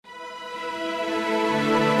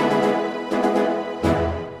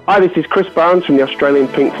Hi, this is Chris Barnes from the Australian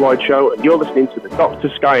Pink Floyd Show, and you're listening to the Dr.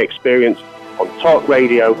 Sky Experience on Talk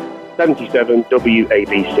Radio 77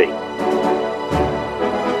 WABC.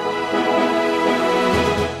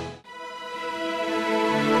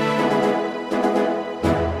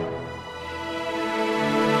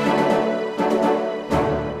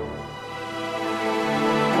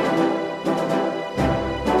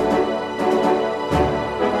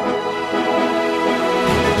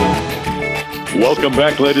 Welcome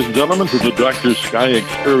back, ladies and gentlemen, to the Dr. Sky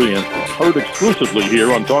Experience, heard exclusively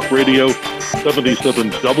here on Talk Radio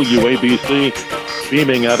 77 WABC,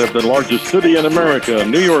 beaming out of the largest city in America,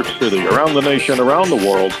 New York City, around the nation, around the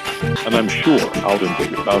world, and I'm sure out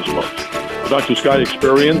into the cosmos. The Dr. Sky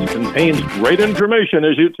Experience contains great information,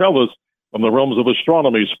 as you tell us, from the realms of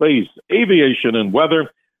astronomy, space, aviation, and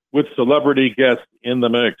weather, with celebrity guests in the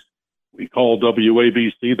mix. We call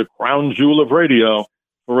WABC the crown jewel of radio,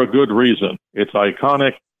 for a good reason. It's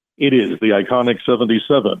iconic. It is the iconic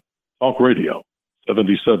 77, Talk Radio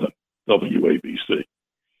 77 WABC.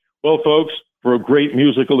 Well, folks, for a great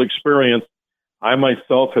musical experience, I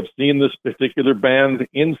myself have seen this particular band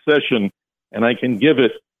in session, and I can give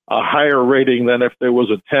it a higher rating than if there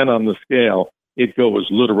was a 10 on the scale. It goes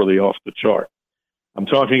literally off the chart. I'm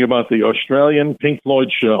talking about the Australian Pink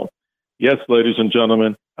Floyd show. Yes, ladies and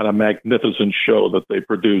gentlemen, and a magnificent show that they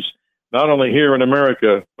produce, not only here in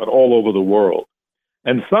America, but all over the world.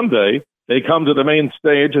 And Sunday, they come to the main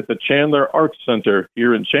stage at the Chandler Arts Center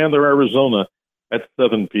here in Chandler, Arizona at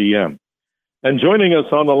 7 p.m. And joining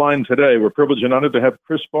us on the line today, we're privileged and honored to have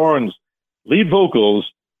Chris Barnes, lead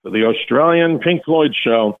vocals for the Australian Pink Floyd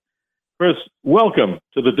show. Chris, welcome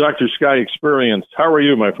to the Dr. Sky Experience. How are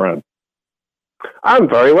you, my friend? I'm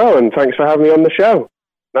very well, and thanks for having me on the show.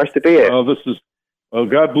 Nice to be here. Oh,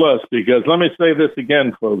 God bless, because let me say this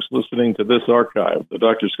again, folks, listening to this archive, the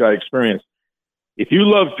Dr. Sky Experience. If you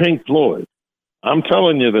love Pink Floyd, I'm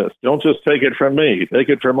telling you this, don't just take it from me. Take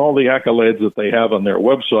it from all the accolades that they have on their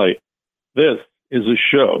website. This is a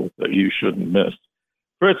show that you shouldn't miss.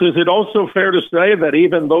 Chris, is it also fair to say that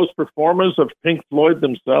even those performers of Pink Floyd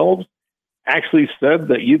themselves actually said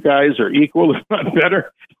that you guys are equal, if not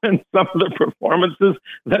better, than some of the performances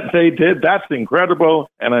that they did? That's incredible,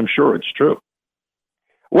 and I'm sure it's true.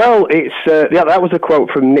 Well, it's that was a quote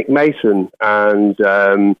from Nick Mason, and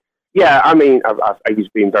I mean, he's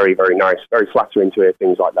been very, very nice, very flattering to hear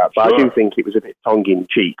things like that. But sure. I do think it was a bit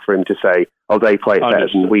tongue-in-cheek for him to say, "Oh, they play it better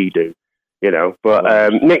than we do," you know.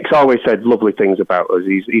 But Nick's always said lovely things about us.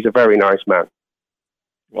 He's a very nice man.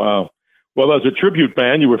 Wow. Well, as a tribute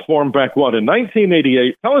band, you were formed back in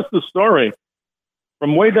 1988. Tell us the story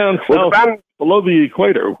from way down south, below the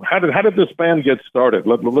equator. How did this band get started?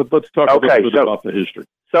 Let's talk a little bit about the history.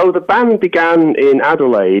 So the band began in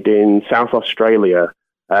Adelaide in South Australia.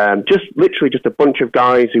 Just a bunch of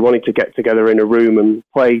guys who wanted to get together in a room and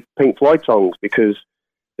play Pink Floyd songs because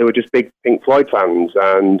they were just big Pink Floyd fans.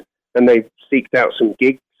 And then they seeked out some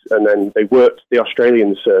gigs, and then they worked the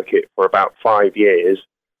Australian circuit for about 5 years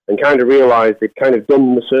and kind of realised they'd kind of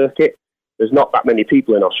done the circuit. There's not that many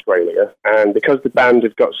people in Australia, and because the band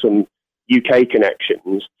had got some UK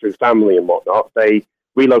connections through family and whatnot, they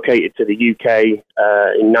relocated to the UK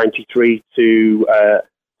in '93 to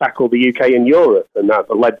tackle the UK and Europe, and that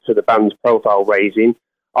led to the band's profile raising.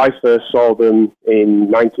 I first saw them in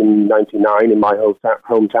 1999 in my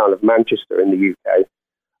hometown of Manchester in the UK,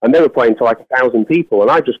 and they were playing to like 1,000 people, and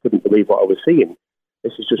I just couldn't believe what I was seeing.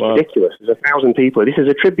 This is just ridiculous. There's 1,000 people. This is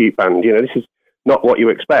a tribute band. You know, this is not what you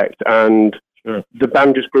expect. And the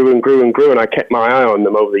band just grew and grew and grew, and I kept my eye on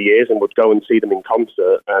them over the years and would go and see them in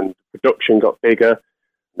concert, and the production got bigger,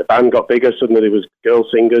 the band got bigger. Suddenly there was girl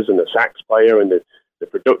singers and a sax player, and the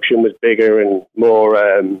production was bigger and more,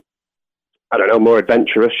 more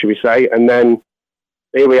adventurous, should we say. And then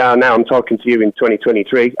here we are now. I'm talking to you in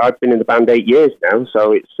 2023. I've been in the band 8 years now,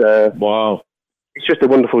 so it's wow. It's just a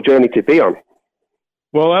wonderful journey to be on.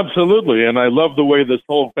 Well, absolutely, and I love the way this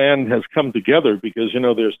whole band has come together because, you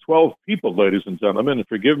know, there's 12 people, ladies and gentlemen, and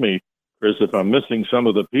forgive me, Chris, if I'm missing some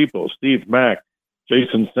of the people. Steve Mack,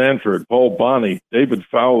 Jason Sanford, Paul Bonney, David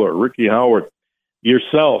Fowler, Ricky Howard,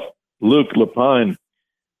 yourself, Luke Lapine,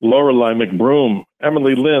 Lorelei McBroom,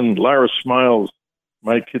 Emily Lynn, Lara Smiles,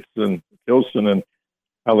 Mike Kitson, and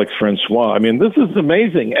Alex Francois. I mean, this is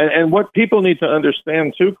amazing, and what people need to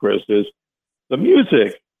understand, too, Chris, is the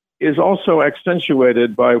music is also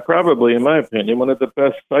accentuated by probably, in my opinion, one of the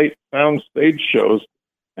best sight sound stage shows.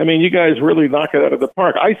 I mean, you guys really knock it out of the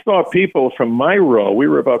park. I saw people from my row. We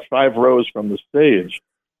were about 5 rows from the stage.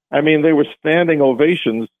 I mean, they were standing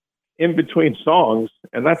ovations in between songs,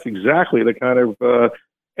 and that's exactly the kind of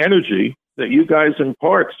energy that you guys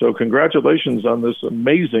impart. So congratulations on this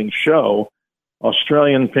amazing show,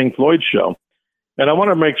 Australian Pink Floyd show. And I want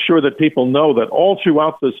to make sure that people know that all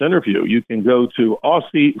throughout this interview, you can go to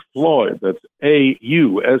Aussie Floyd, that's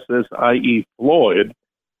AUSSIE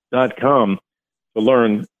Floyd.com to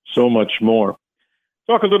learn so much more.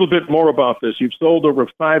 Talk a little bit more about this. You've sold over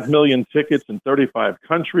 5 million tickets in 35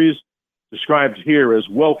 countries, described here as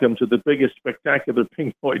welcome to the biggest spectacular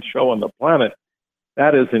Pink Floyd show on the planet.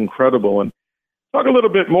 That is incredible. And talk a little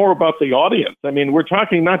bit more about the audience. I mean, we're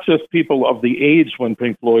talking not just people of the age when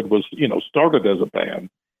Pink Floyd was, started as a band,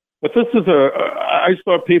 but this is I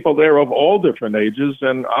saw people there of all different ages,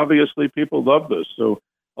 and obviously people love this. So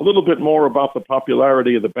a little bit more about the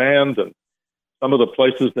popularity of the band and some of the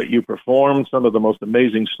places that you performed, some of the most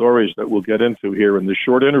amazing stories that we'll get into here in this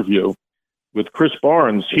short interview with Chris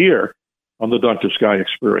Barnes here on the Dr. Sky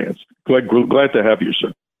Experience. Glad to have you,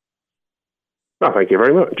 sir. Oh, thank you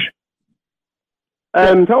very much.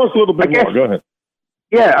 Tell us a little bit more. Go ahead.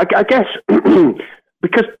 Yeah, I guess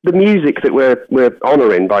because the music that we're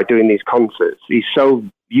honouring by doing these concerts is so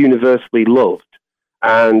universally loved,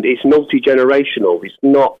 and it's multi-generational. It's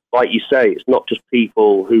not, like you say, it's not just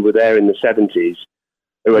people who were there in the 70s,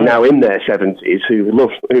 who are now in their 70s, who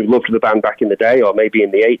loved the band back in the day, or maybe in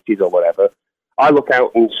the 80s or whatever. I look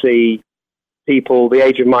out and see people the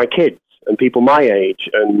age of my kids and people my age,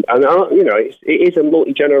 and it is a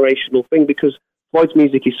multi-generational thing because Floyd's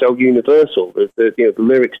music is so universal. The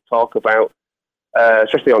lyrics talk about,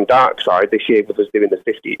 especially on Dark Side this year, with us doing the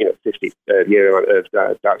 50th year of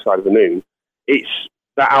Dark Side of the Moon. It's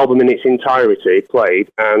that album in its entirety played,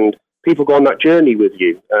 and people go on that journey with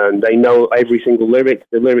you, and they know every single lyric.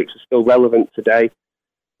 The lyrics are still relevant today.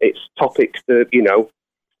 It's topics that,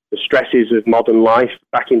 the stresses of modern life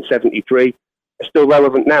back in 73 are still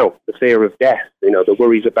relevant now. The fear of death, the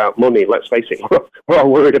worries about money. Let's face it, we're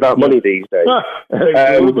all worried about money these days.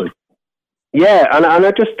 Absolutely. Yeah, and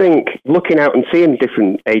I just think looking out and seeing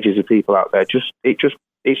different ages of people out there, it's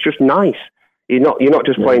just nice. You're not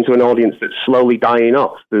just playing to an audience that's slowly dying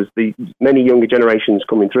off. There's the many younger generations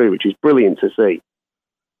coming through, which is brilliant to see.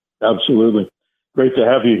 Absolutely. Great to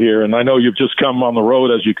have you here. And I know you've just come on the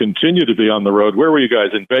road as you continue to be on the road. Where were you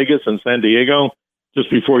guys? In Vegas and San Diego? Just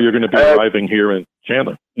before you're going to be arriving here in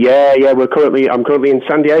Chandler. Yeah. I'm currently in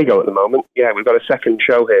San Diego at the moment. Yeah, we've got a second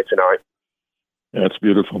show here tonight. That's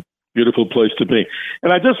beautiful. Beautiful place to be.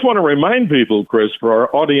 And I just want to remind people, Chris, for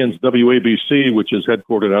our audience, WABC, which is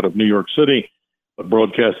headquartered out of New York City, but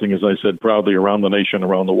broadcasting, as I said, proudly around the nation,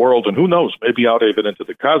 around the world, and who knows, maybe out even into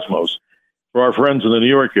the cosmos. For our friends in the New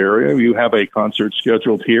York area, you have a concert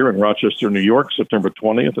scheduled here in Rochester, New York, September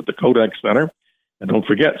 20th at the Kodak Center. And don't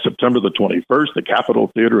forget, September the 21st, the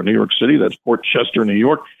Capitol Theater in New York City. That's Port Chester, New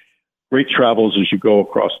York. Great travels as you go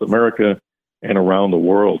across America and around the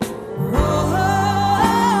world.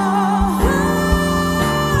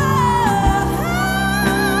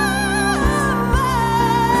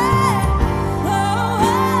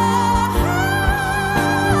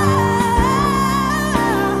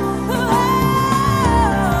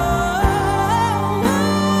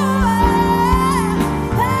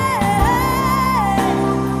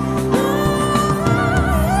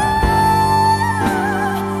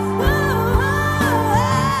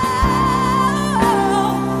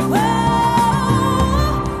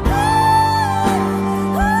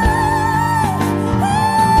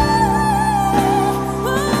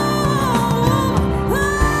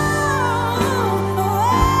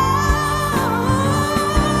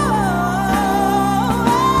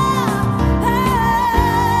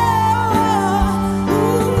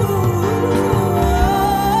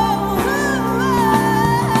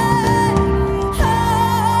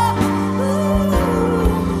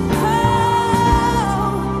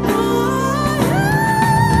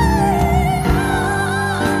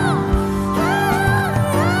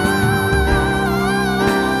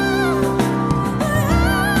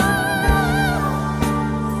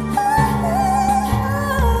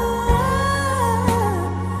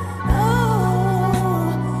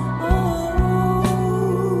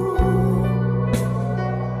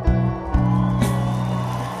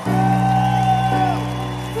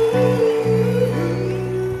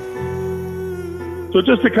 So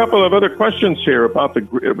just a couple of other questions here about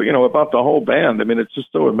about the whole band. I mean, it's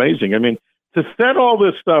just so amazing. I mean, to set all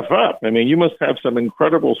this stuff up, I mean, you must have some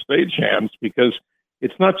incredible stage hands because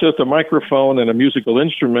it's not just a microphone and a musical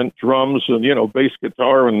instrument, drums and, bass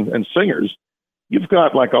guitar and singers. You've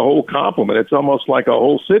got like a whole complement. It's almost like a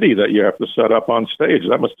whole city that you have to set up on stage.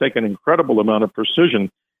 That must take an incredible amount of precision.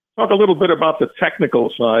 Talk a little bit about the technical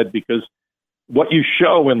side, because what you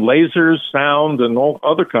show in lasers, sound, and all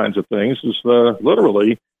other kinds of things is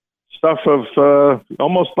literally stuff of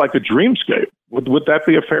almost like a dreamscape. Would that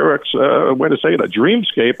be a fair way to say it? A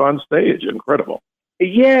dreamscape on stage. Incredible.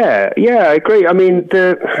 Yeah, I agree. I mean,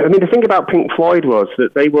 the thing about Pink Floyd was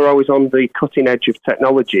that they were always on the cutting edge of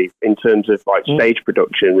technology in terms of like stage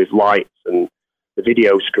production with lights and the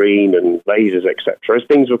video screen and lasers, etc. As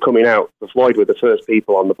things were coming out, the Floyd were the first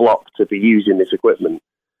people on the block to be using this equipment.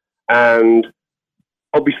 And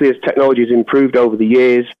obviously, as technology has improved over the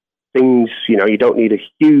years, things, you don't need a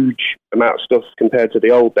huge amount of stuff compared to the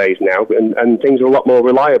old days now, and things are a lot more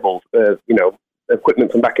reliable.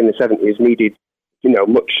 Equipment from back in the 70s needed,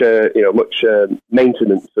 much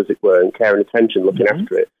maintenance, as it were, and care and attention looking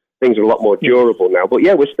after it. Things are a lot more durable now. But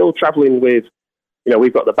yeah, we're still traveling with,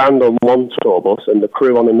 we've got the band on one tour bus and the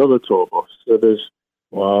crew on another tour bus. So there's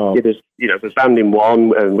band in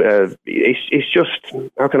one, and it's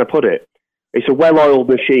just, how can I put it? It's a well-oiled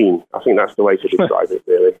machine. I think that's the way to describe it,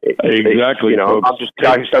 really. Exactly. I'm just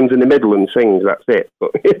guy who stands in the middle and sings. That's it.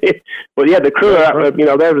 But yeah, the crew are,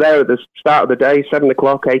 they're there at the start of the day, 7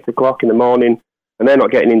 o'clock, 8 o'clock in the morning, and they're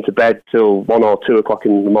not getting into bed till 1 or 2 o'clock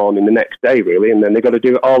in the morning the next day, really, and then they've got to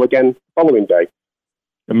do it all again the following day.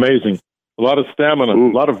 Amazing. A lot of stamina,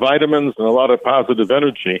 a lot of vitamins, and a lot of positive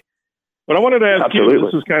energy. But I wanted to ask you,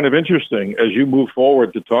 this is kind of interesting, as you move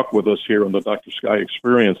forward to talk with us here on the Dr. Sky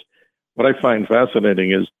Experience. What I find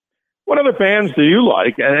fascinating is, what other bands do you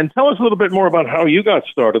like? And tell us a little bit more about how you got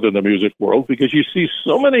started in the music world, because you see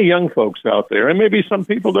so many young folks out there, and maybe some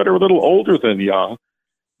people that are a little older than young,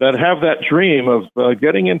 that have that dream of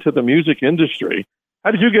getting into the music industry.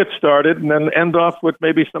 How did you get started, and then end off with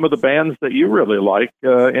maybe some of the bands that you really like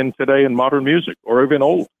in today in modern music, or even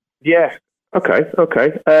old? Yeah, okay.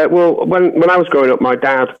 Well, when I was growing up, my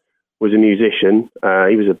dad was a musician.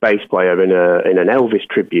 He was a bass player in an Elvis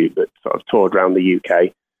tribute that sort of toured around the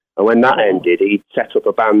UK. And when that ended, he set up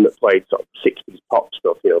a band that played sort of 60s pop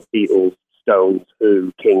stuff, Beatles, Stones,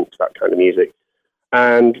 Who, Kinks, that kind of music.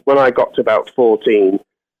 And when I got to about 14,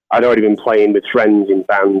 I'd already been playing with friends in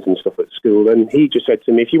bands and stuff at school. And he just said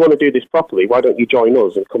to me, if you want to do this properly, why don't you join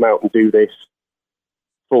us and come out and do this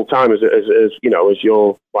full time as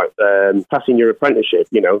you're like passing your apprenticeship,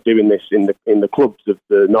 doing this in the clubs of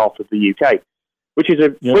the north of the UK, which is a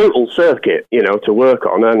brutal circuit, to work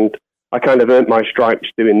on. And I kind of earned my stripes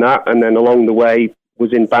doing that, and then along the way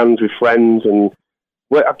was in bands with friends, and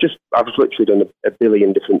I've literally done a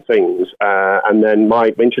billion different things. And then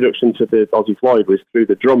my introduction to the Aussie Floyd was through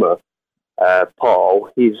the drummer, Paul.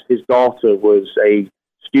 His daughter was a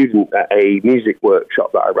student at a music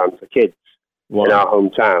workshop that I ran for kids. Wow. In our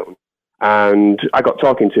hometown. And I got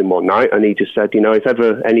talking to him one night, and he just said, if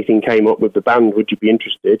ever anything came up with the band, would you be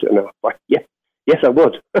interested? And I was like, yes, I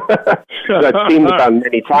would. I'd seen the band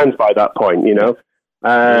many times by that point,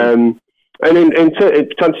 And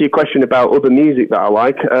to answer your question about other music that I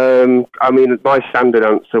like, my standard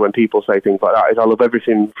answer when people say things like that is I love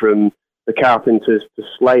everything from the Carpenters to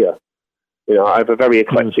Slayer. I have a very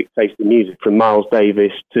eclectic taste in music, from Miles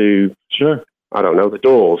Davis to, I don't know, The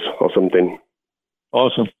Doors or something.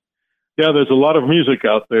 Awesome. Yeah, there's a lot of music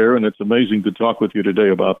out there, and it's amazing to talk with you today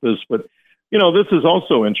about this. But, this is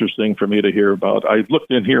also interesting for me to hear about. I looked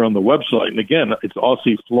in here on the website, and again, it's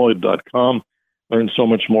AussieFloyd.com. Learned so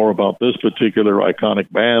much more about this particular iconic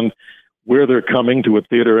band, where they're coming to a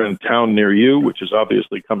theater in town near you, which is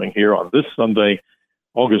obviously coming here on this Sunday,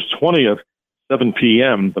 August 20th, 7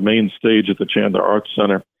 p.m., the main stage at the Chandler Arts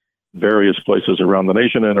Center, various places around the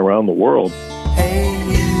nation and around the world. Hey,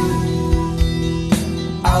 you,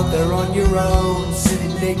 out there on your own,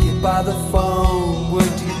 sitting naked by the phone, would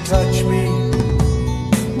you touch me?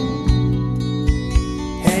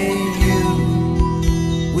 Hey,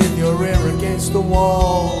 you, with your ear against the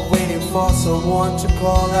wall, waiting for someone to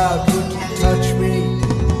call out, would you touch me?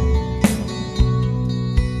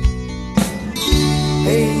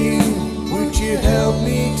 Hey, you, would you help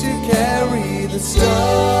me to carry the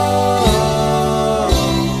stone?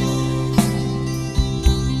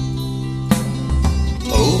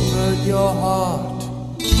 Open your heart,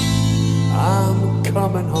 I'm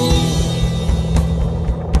coming home.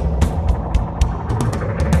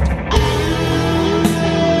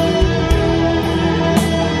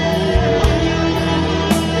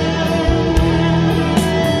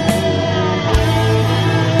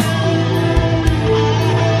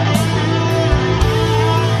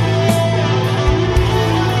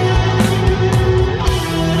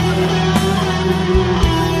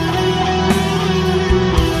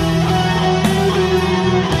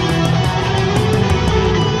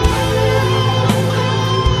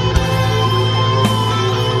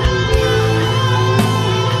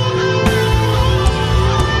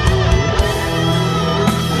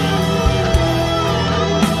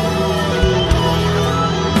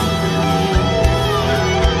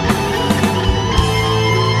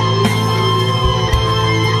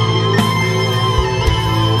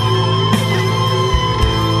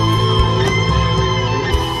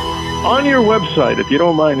 on your website, if you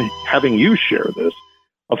don't mind having you share this,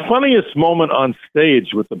 a funniest moment on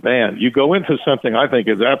stage with the band. You go into something I think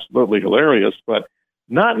is absolutely hilarious, but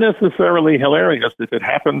not necessarily hilarious if it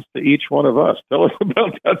happens to each one of us. Tell us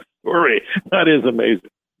about that story. That is amazing.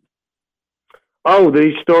 Oh,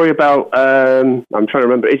 the story about, I'm trying to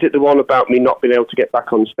remember, is it the one about me not being able to get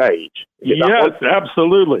back on stage? Yes,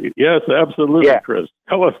 absolutely. Yes, absolutely, yeah. Chris.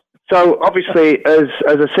 Tell us. So, obviously, as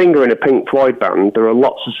a singer in a Pink Floyd band, there are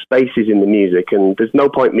lots of spaces in the music, and there's no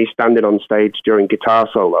point me standing on stage during guitar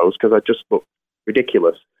solos because I just look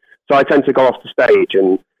ridiculous. So I tend to go off the stage,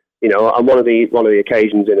 and, you know, on one of the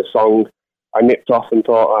occasions in a song, I nipped off and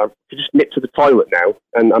thought, I could just nip to the toilet now,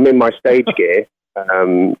 and I'm in my stage gear.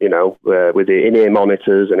 You know, with the in-ear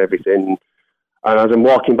monitors and everything. And as I'm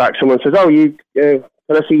walking back, someone says, "Oh, can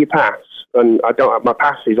I see your pass?" And I don't have my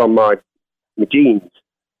pass. Is on my jeans.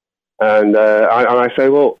 And I say,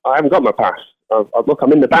 "Well, I haven't got my pass. Look,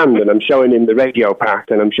 I'm in the band and I'm showing him the radio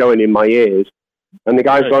pack and I'm showing him my ears." And the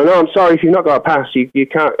guy's going, "No, I'm sorry, if you've not got a pass, you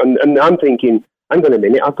can't." And I'm thinking, hang on a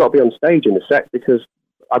minute, I've got to be on stage in a sec because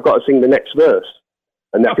I've got to sing the next verse.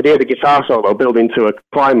 And I could hear the guitar solo build into a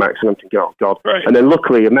climax, and I'm thinking, oh, God. Right. And then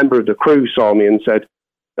luckily a member of the crew saw me and said,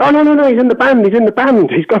 "Oh, no, he's in the band,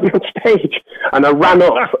 he's got to be on stage." And I ran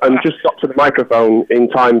up and just got to the microphone in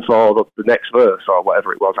time for the next verse or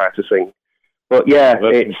whatever it was I had to sing. But yeah,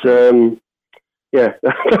 it's, yeah.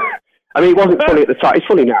 I mean, it wasn't funny at the time. It's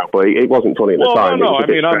funny now, but it wasn't funny at the time. No, I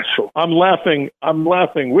mean, I'm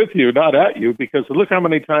laughing with you, not at you, because look how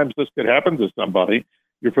many times this could happen to somebody.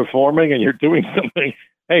 You're performing and you're doing something.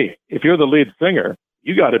 Hey, if you're the lead singer,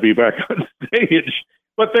 you got to be back on stage.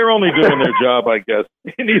 But they're only doing their job, I guess.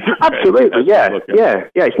 Absolutely, yeah.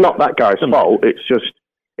 It's not that guy's fault.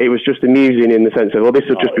 It was just amusing in the sense of, well, this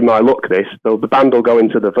will just be my look. So the band will go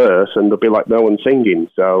into the verse and they'll be like no one singing.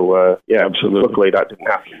 So yeah, absolutely. Luckily that didn't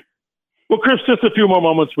happen. Well, Chris, just a few more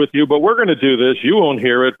moments with you, but we're going to do this. You won't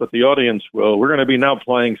hear it, but the audience will. We're going to be now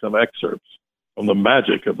playing some excerpts from the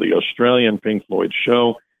magic of the Australian Pink Floyd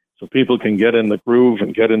show so people can get in the groove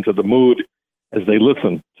and get into the mood as they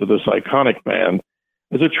listen to this iconic band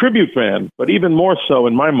as a tribute band, but even more so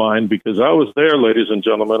in my mind because I was there, ladies and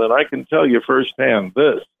gentlemen, and I can tell you firsthand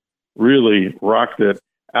this really rocked it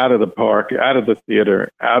out of the park, out of the theater,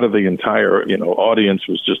 out of the entire, audience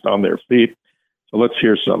was just on their feet. So let's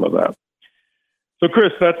hear some of that. So,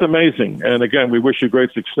 Chris, that's amazing. And again, we wish you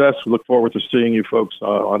great success. We look forward to seeing you folks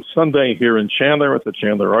on Sunday here in Chandler at the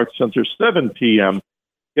Chandler Arts Center, 7 p.m.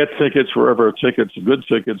 Get tickets wherever tickets, good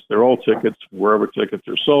tickets. They're all tickets. Wherever tickets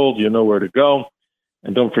are sold, you know where to go.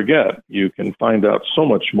 And don't forget, you can find out so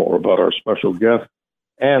much more about our special guest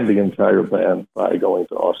and the entire band by going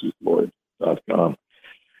to AussieFloyd.com.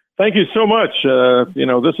 Thank you so much.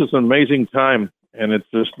 This is an amazing time, and it's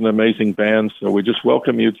just an amazing band. So we just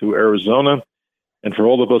welcome you to Arizona. And for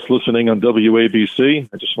all of us listening on WABC,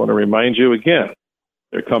 I just want to remind you again,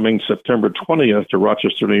 they're coming September 20th to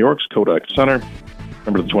Rochester, New York's Kodak Center.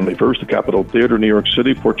 September the 21st, the Capitol Theater, New York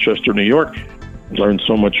City, Port Chester, New York. Learn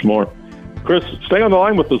so much more. Chris, stay on the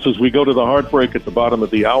line with us as we go to the hard break at the bottom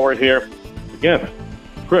of the hour here. Again,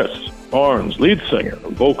 Chris Barnes, lead singer,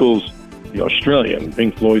 vocals, the Australian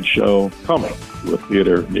Pink Floyd show, coming to a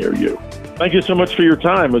theater near you. Thank you so much for your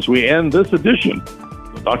time as we end this edition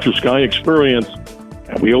of the Dr. Sky Experience.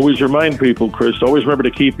 And we always remind people, Chris, always remember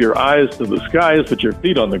to keep your eyes to the skies, but your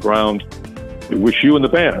feet on the ground. We wish you and the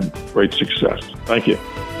band great success. Thank you.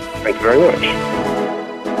 Thank you very much.